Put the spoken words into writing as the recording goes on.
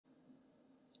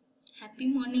Happy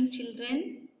morning,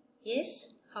 children.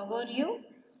 Yes, how are you?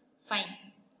 Fine.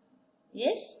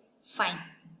 Yes, fine.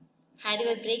 Had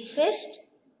your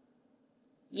breakfast?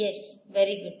 Yes,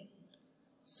 very good.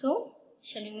 So,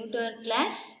 shall we move to our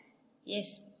class?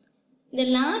 Yes. In the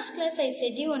last class, I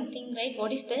said you one thing, right?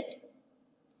 What is that?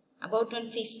 About one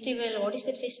festival. What is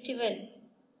the festival?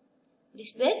 What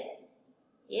is that?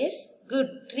 Yes,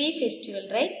 good. Tree festival,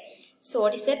 right? So,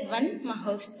 what is that? One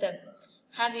Mahotsav.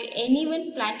 Have you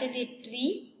anyone planted a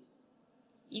tree?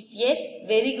 If yes,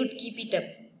 very good, keep it up.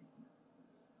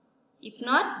 If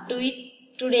not, do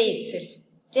it today itself.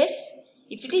 Just,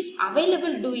 if it is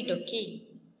available, do it, okay?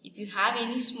 If you have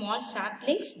any small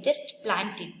saplings, just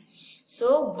plant it.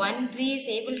 So, one tree is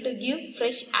able to give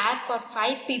fresh air for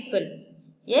 5 people.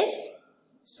 Yes?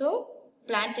 So,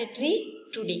 plant a tree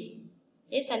today.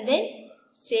 Yes, and then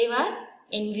save our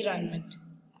environment.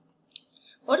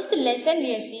 What is the lesson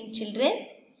we are seeing, children?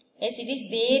 Yes, it is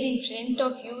there in front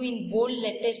of you in bold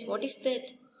letters. What is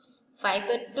that?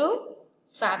 Fiber to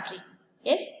fabric.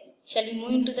 Yes, shall we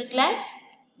move into the class?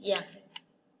 Yeah.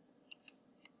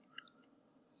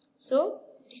 So,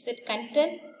 what is that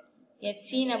content? We have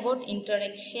seen about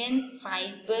introduction,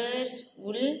 fibers,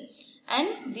 wool,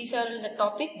 and these are all the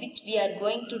topic which we are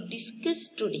going to discuss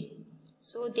today.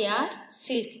 So, they are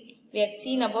silk. We have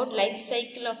seen about life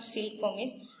cycle of silkworm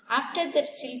is after that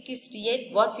silk is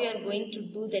reared, what we are going to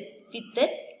do that with that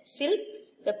silk,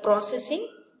 the processing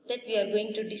that we are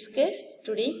going to discuss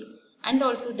today, and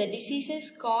also the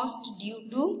diseases caused due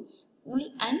to wool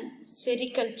and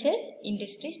sericulture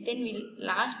industries. Then we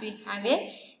have a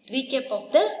recap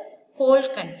of the whole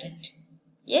content.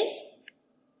 Yes.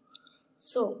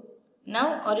 So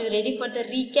now are you ready for the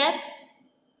recap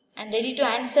and ready to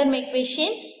answer my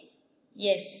questions?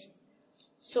 Yes.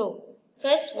 So,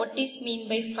 first, what is mean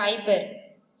by fiber?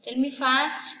 Tell me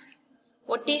fast.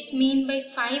 What is mean by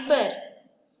fiber?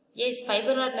 Yes,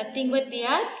 fiber are nothing but they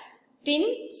are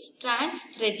thin strands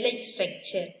thread-like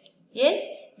structure. Yes,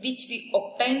 which we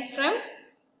obtain from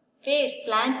where?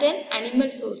 Plant and animal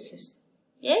sources.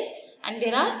 Yes, and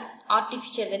there are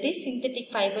artificial, that is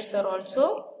synthetic fibers are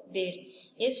also there.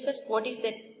 Yes, first what is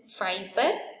that?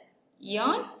 Fiber,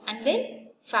 yarn and then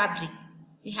fabric.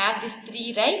 We have these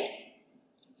three, right?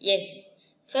 Yes.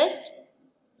 First,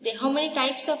 how many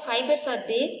types of fibers are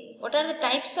there? What are the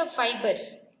types of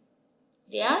fibers?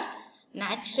 They are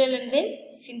natural and then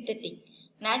synthetic.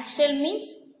 Natural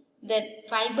means the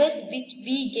fibers which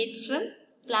we get from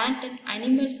plant and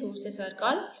animal sources are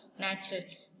called natural.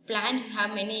 Plant, we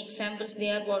have many examples.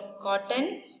 They are what?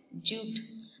 Cotton, jute.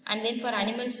 And then for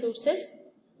animal sources,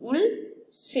 wool,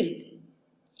 silk.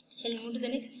 Shall we move to the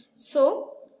next?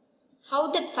 So,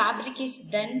 how that fabric is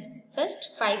done?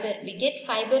 First, fiber. We get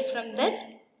fiber from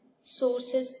that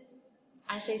sources,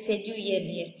 as I said you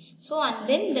earlier. So, and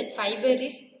then that fiber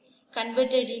is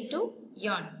converted into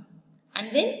yarn.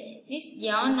 And then this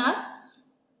yarn are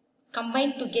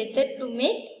combined together to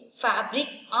make fabric,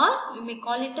 or we may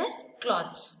call it as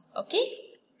cloths. Okay.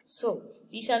 So,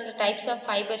 these are the types of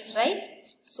fibers, right?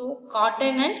 So,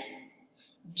 cotton and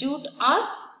jute are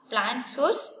plant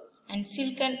source and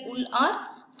silk and wool are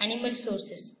animal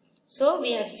sources. So,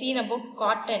 we have seen about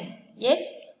cotton.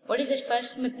 Yes. What is that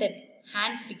first method?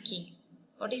 Hand picking.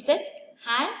 What is that?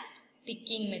 Hand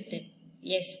picking method.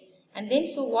 Yes. And then,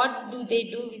 so what do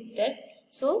they do with that?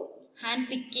 So, hand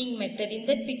picking method. In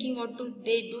that picking, what do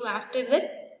they do after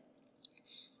that?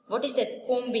 What is that?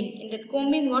 Combing. In that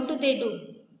combing, what do they do?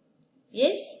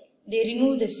 Yes. They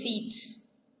remove the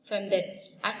seeds from that.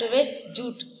 Afterwards,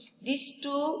 jute. These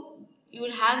two you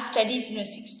will have studied in your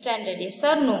 6th standard. Yes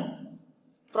or no?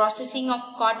 Processing of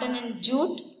cotton and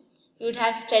jute, you would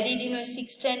have studied in your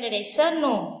 6th standard, yes or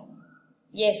no?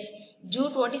 Yes.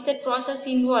 Jute, what is that process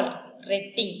involved?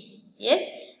 Retting. Yes.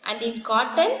 And in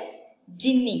cotton,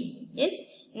 ginning.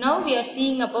 Yes. Now we are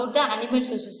seeing about the animal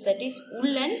sources, that is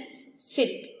wool and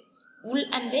silk. Wool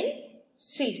and then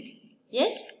silk.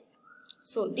 Yes.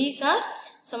 So these are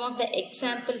some of the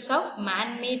examples of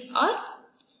man-made or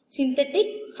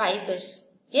synthetic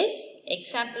fibers. Yes.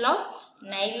 Example of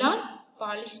nylon,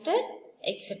 polyester,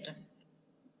 etc.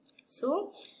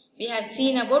 So, we have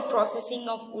seen about processing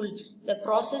of wool. The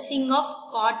processing of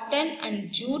cotton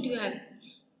and jute you have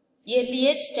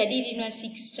earlier studied in your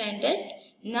 6th standard.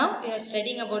 Now, we are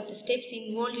studying about the steps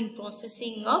involved in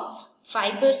processing of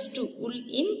fibers to wool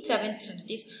in 7th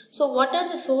standard. So, what are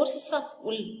the sources of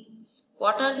wool?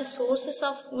 What are the sources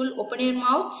of wool? Open your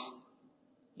mouths.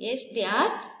 Yes, they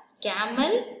are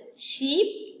camel,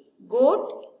 sheep,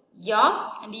 goat,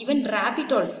 yak and even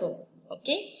rabbit also.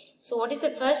 Okay. So, what is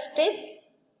the first step?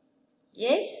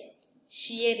 Yes,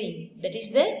 shearing. That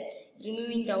is the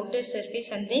removing the outer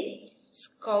surface and then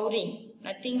scouring,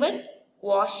 nothing but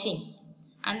washing,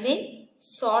 and then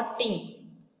sorting,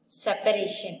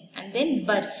 separation, and then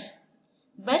burst,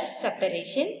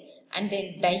 separation, and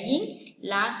then dyeing.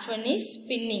 Last one is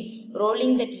spinning,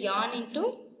 rolling that yarn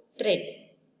into thread,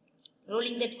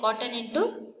 rolling that cotton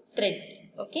into thread.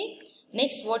 Okay.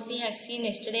 Next, what we have seen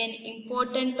yesterday, an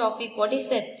important topic. What is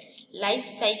that? Life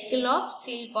cycle of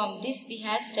silkworm. This we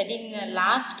have studied in the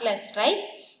last class, right?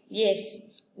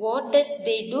 Yes. What does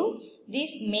they do?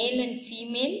 This male and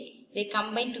female, they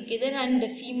combine together, and the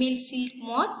female silk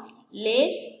moth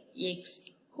lays eggs.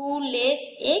 Who lays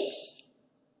eggs?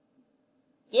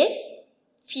 Yes,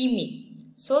 female.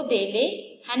 So they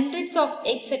lay hundreds of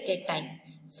eggs at a time.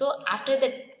 So after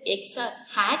the eggs are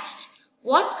hatched,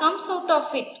 what comes out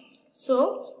of it?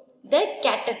 So the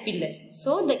caterpillar.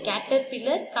 So the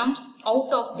caterpillar comes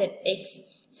out of that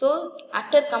eggs. So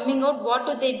after coming out, what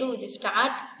do? They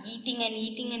start eating and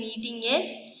eating and eating.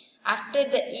 Yes. After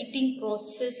the eating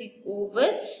process is over,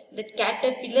 the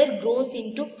caterpillar grows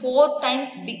into 4 times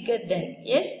bigger than.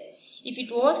 Yes. If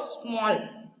it was small.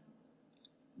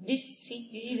 This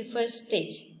is the first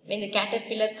stage when the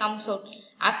caterpillar comes out.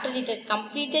 After it had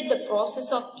completed the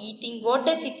process of eating, what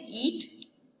does it eat?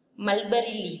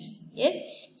 Mulberry leaves.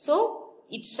 Yes. So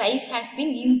its size has been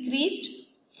increased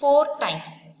 4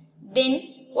 times.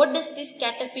 Then what does this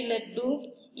caterpillar do?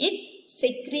 It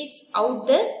secretes out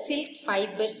the silk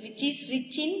fibers, which is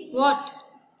rich in what?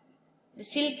 The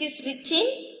silk is rich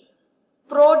in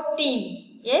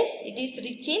protein. Yes, it is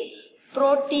rich in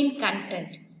protein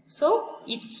content. So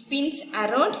it spins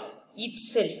around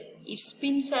itself. It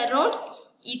spins around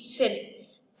itself.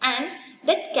 And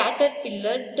that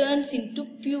caterpillar turns into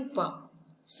pupa.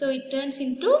 So it turns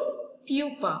into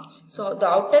pupa. So the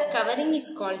outer covering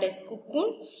is called as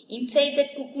cocoon. Inside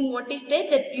that cocoon, what is there?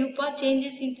 That pupa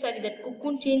changes inside. That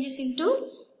cocoon changes into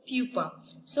pupa.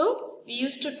 So we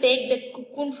used to take that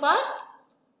cocoon for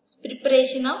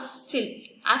preparation of silk.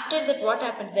 After that, what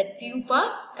happens? That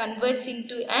pupa converts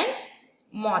into an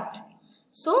moth.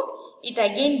 So it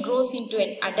again grows into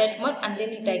an adult moth, and then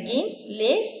it again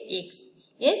lays eggs.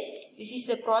 Yes, this is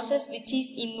the process which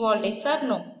is involved. Yes or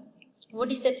no?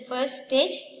 What is that first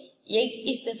stage? Egg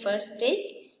is the first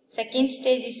stage. Second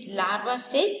stage is larva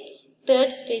stage.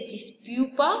 Third stage is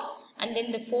pupa. And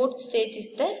then the fourth stage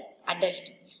is the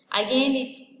adult. Again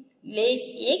it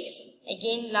lays eggs.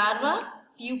 Again larva,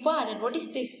 pupa, adult. What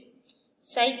is this?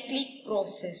 Cyclic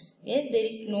process. Yes, there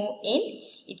is no end.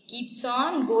 It keeps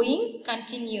on going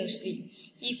continuously.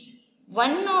 If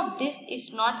one of this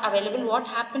is not available, what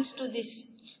happens to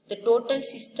this? The total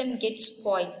system gets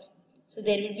spoiled. So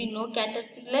there will be no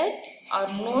caterpillar or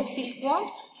no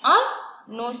silkworms or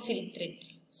no silk thread.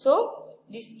 So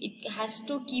it has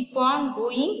to keep on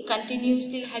going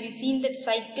continuously. Have you seen that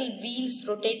cycle wheels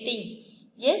rotating?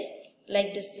 Yes,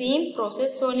 like the same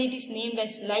process. So it is named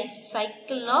as life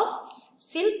cycle of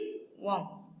silkworm.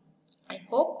 I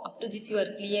hope up to this you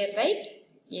are clear, right?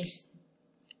 Yes.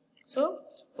 So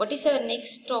what is our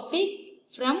next topic?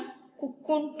 From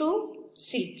cocoon to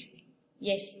silk.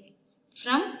 Yes,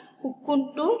 from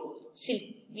cocoon to silk.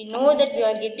 We know that we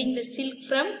are getting the silk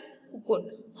from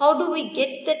cocoon. How do we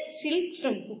get that silk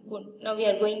from cocoon? Now we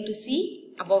are going to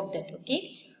see about that.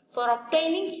 Okay. For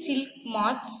obtaining silk,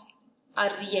 moths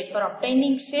are reared. For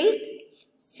obtaining silk,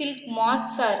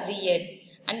 moths are reared,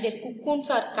 and their cocoons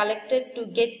are collected to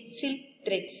get silk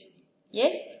threads.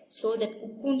 Yes. So that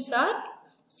cocoons are,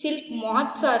 silk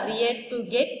moths are reared to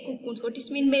get cocoons. What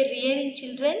is mean by rearing,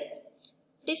 children?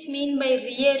 It is mean by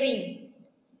rearing.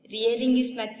 Rearing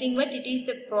is nothing but it is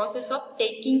the process of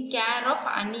taking care of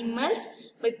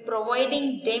animals by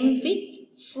providing them with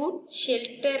food,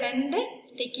 shelter, and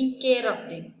taking care of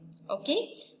them.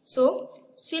 Okay. So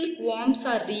silkworms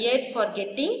are reared for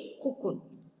getting cocoon.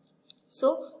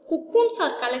 So cocoons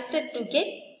are collected to get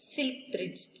silk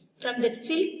threads. From that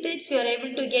silk threads we are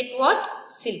able to get what?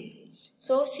 Silk.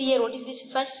 So see here, what is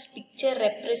this first picture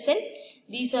represent?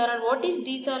 These are all, what is?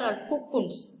 These are all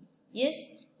cocoons.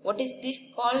 Yes. What is this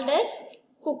called as?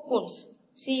 Cocoons.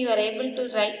 See, you are able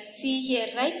to write, see here,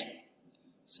 right?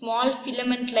 Small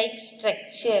filament like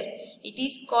structure. It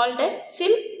is called as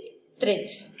silk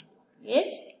threads.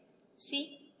 Yes.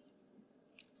 See.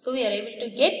 So we are able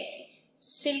to get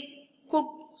silk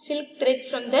thread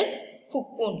from that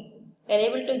cocoon. We are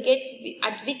able to get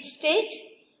at which stage?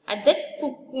 At that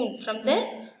cocoon. From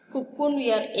the cocoon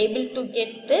we are able to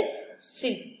get that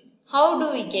silk. How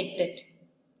do we get that?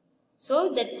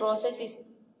 So that process is,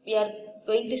 we are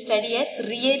going to study as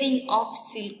rearing of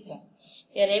silkworm.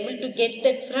 We are able to get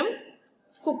that from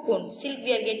cocoon. Silk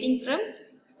we are getting from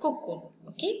cocoon.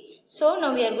 Okay. So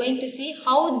now we are going to see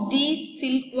how these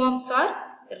silkworms are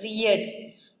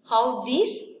reared. How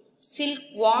these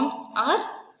silkworms are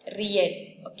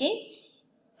reared. Okay.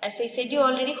 As I said you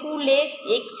already, who lays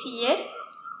eggs here?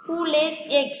 Who lays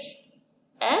eggs?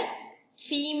 A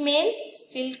female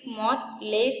silk moth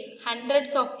lays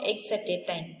hundreds of eggs at a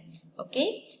time.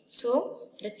 Okay. So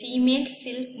the female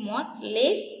silk moth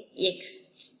lays eggs.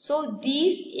 So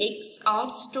these eggs are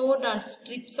stored on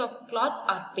strips of cloth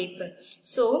or paper.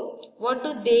 So what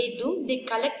do? They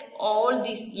collect all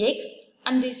these eggs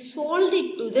and they sold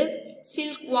it to the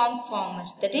silkworm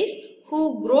farmers, that is,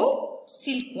 who grow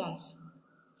silkworms.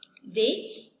 They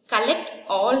collect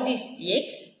all these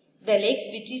eggs, the eggs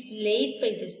which is laid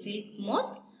by the silk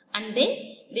moth, and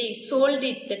then they sold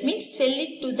it, that means sell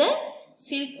it to the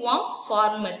silkworm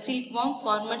farmers. Silkworm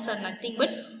farmers are nothing but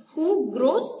who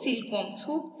grows silkworms,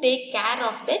 who take care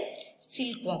of that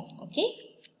silkworm.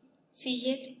 Okay. See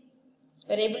here,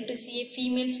 you are able to see a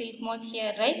female silk moth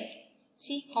here, right?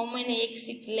 See how many eggs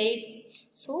it laid.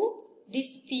 So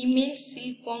this female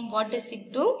silkworm, what does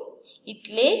it do? It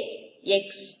lays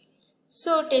eggs.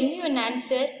 So tell me an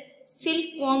answer.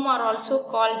 Silkworm are also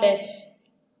called as.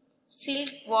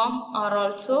 Silkworm are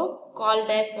also called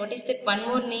as. What is that one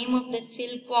more name of the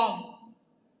silkworm?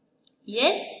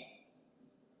 Yes.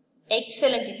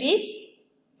 Excellent. It is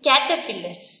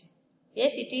caterpillars.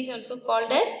 Yes, it is also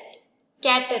called as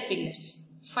caterpillars.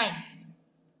 Fine.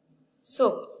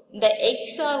 So the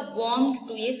eggs are warmed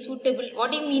to a suitable.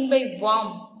 What do you mean by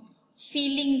warm?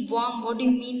 Feeling warm. What do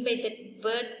you mean by that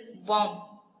word warm?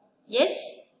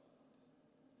 Yes,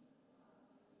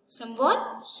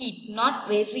 somewhat heat, not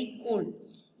very cool,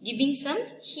 giving some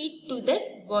heat to the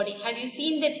body. Have you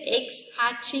seen that eggs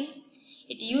hatching?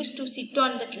 It used to sit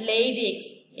on that laid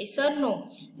eggs. Yes or no?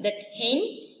 That hen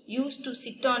used to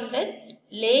sit on that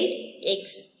laid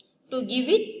eggs to give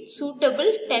it suitable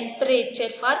temperature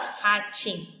for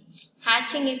hatching.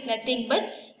 Hatching is nothing but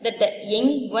that the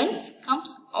young ones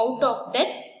comes out of that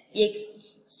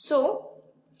eggs. So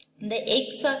the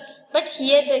eggs are, but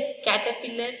here the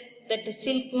caterpillars, that the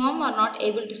silkworm are not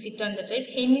able to sit on the red.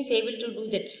 Hen is able to do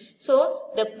that.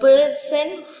 So the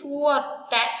person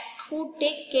who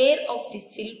take care of the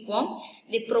silkworm,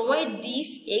 they provide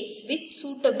these eggs with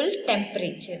suitable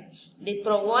temperature. They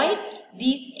provide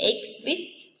these eggs with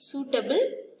suitable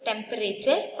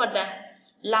temperature for the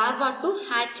larva to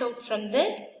hatch out from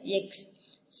the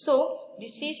eggs. So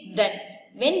this is done.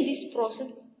 When this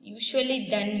process usually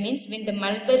done means when the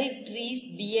mulberry trees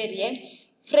bear a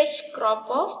fresh crop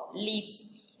of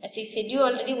leaves. As I said you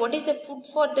already, what is the food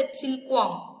for that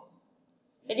silkworm?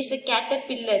 That is the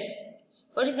caterpillars.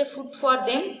 What is the food for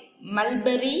them?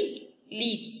 Mulberry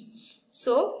leaves.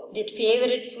 So their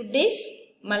favorite food is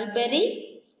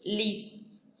mulberry leaves.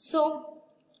 So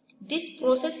this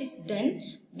process is done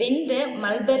when the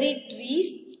mulberry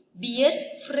trees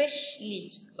bears fresh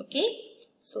leaves. Okay.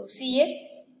 So see here.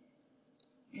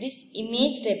 This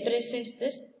image represents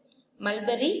this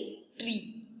mulberry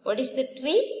tree. What is the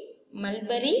tree?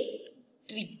 Mulberry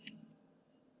tree.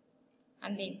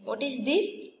 And then what is this?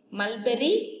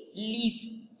 Mulberry leaf.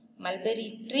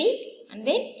 Mulberry tree and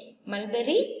then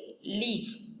mulberry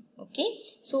leaf. Okay.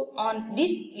 So on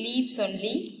these leaves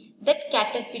only that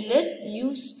caterpillars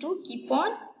used to keep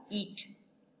on eat.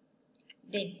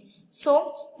 Then,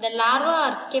 so the larvae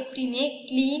are kept in a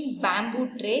clean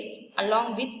bamboo trays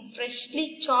along with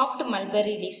freshly chopped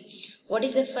mulberry leaves. What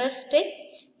is the first step?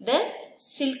 The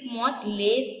silk moth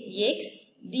lays eggs.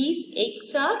 These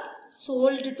eggs are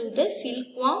sold to the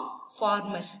silkworm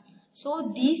farmers.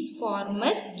 So these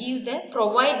farmers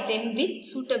provide them with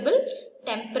suitable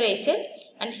temperature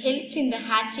and helps in the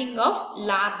hatching of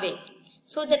larvae.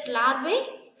 So that larvae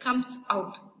comes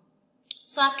out.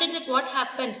 So after that what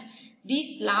happens?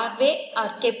 These larvae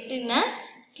are kept in a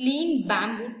clean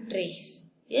bamboo trays.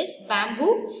 Yes,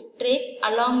 bamboo trays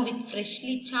along with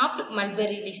freshly chopped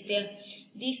mulberry leaves.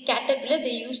 These caterpillars,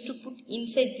 they used to put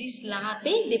inside these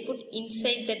larvae, they put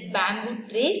inside that bamboo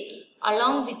trays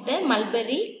along with the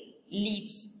mulberry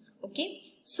leaves. Okay.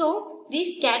 So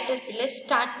these caterpillars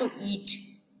start to eat.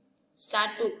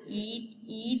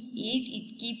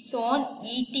 It keeps on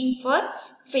eating for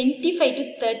 25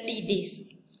 to 30 days.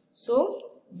 So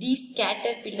these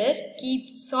caterpillar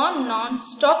keeps on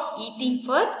non-stop eating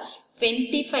for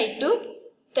 25 to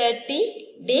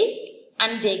 30 days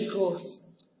and they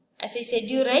grows. As I said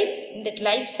you right, in that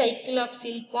life cycle of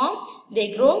silkworm,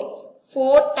 they grow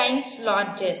 4 times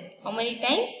larger. How many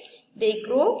times? They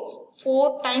grow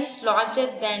 4 times larger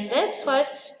than the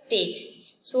first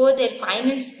stage. So their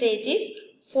final stage is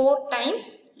 4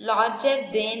 times larger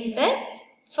than the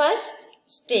first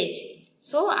stage.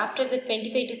 So after the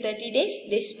 25 to 30 days,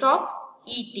 they stop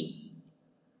eating.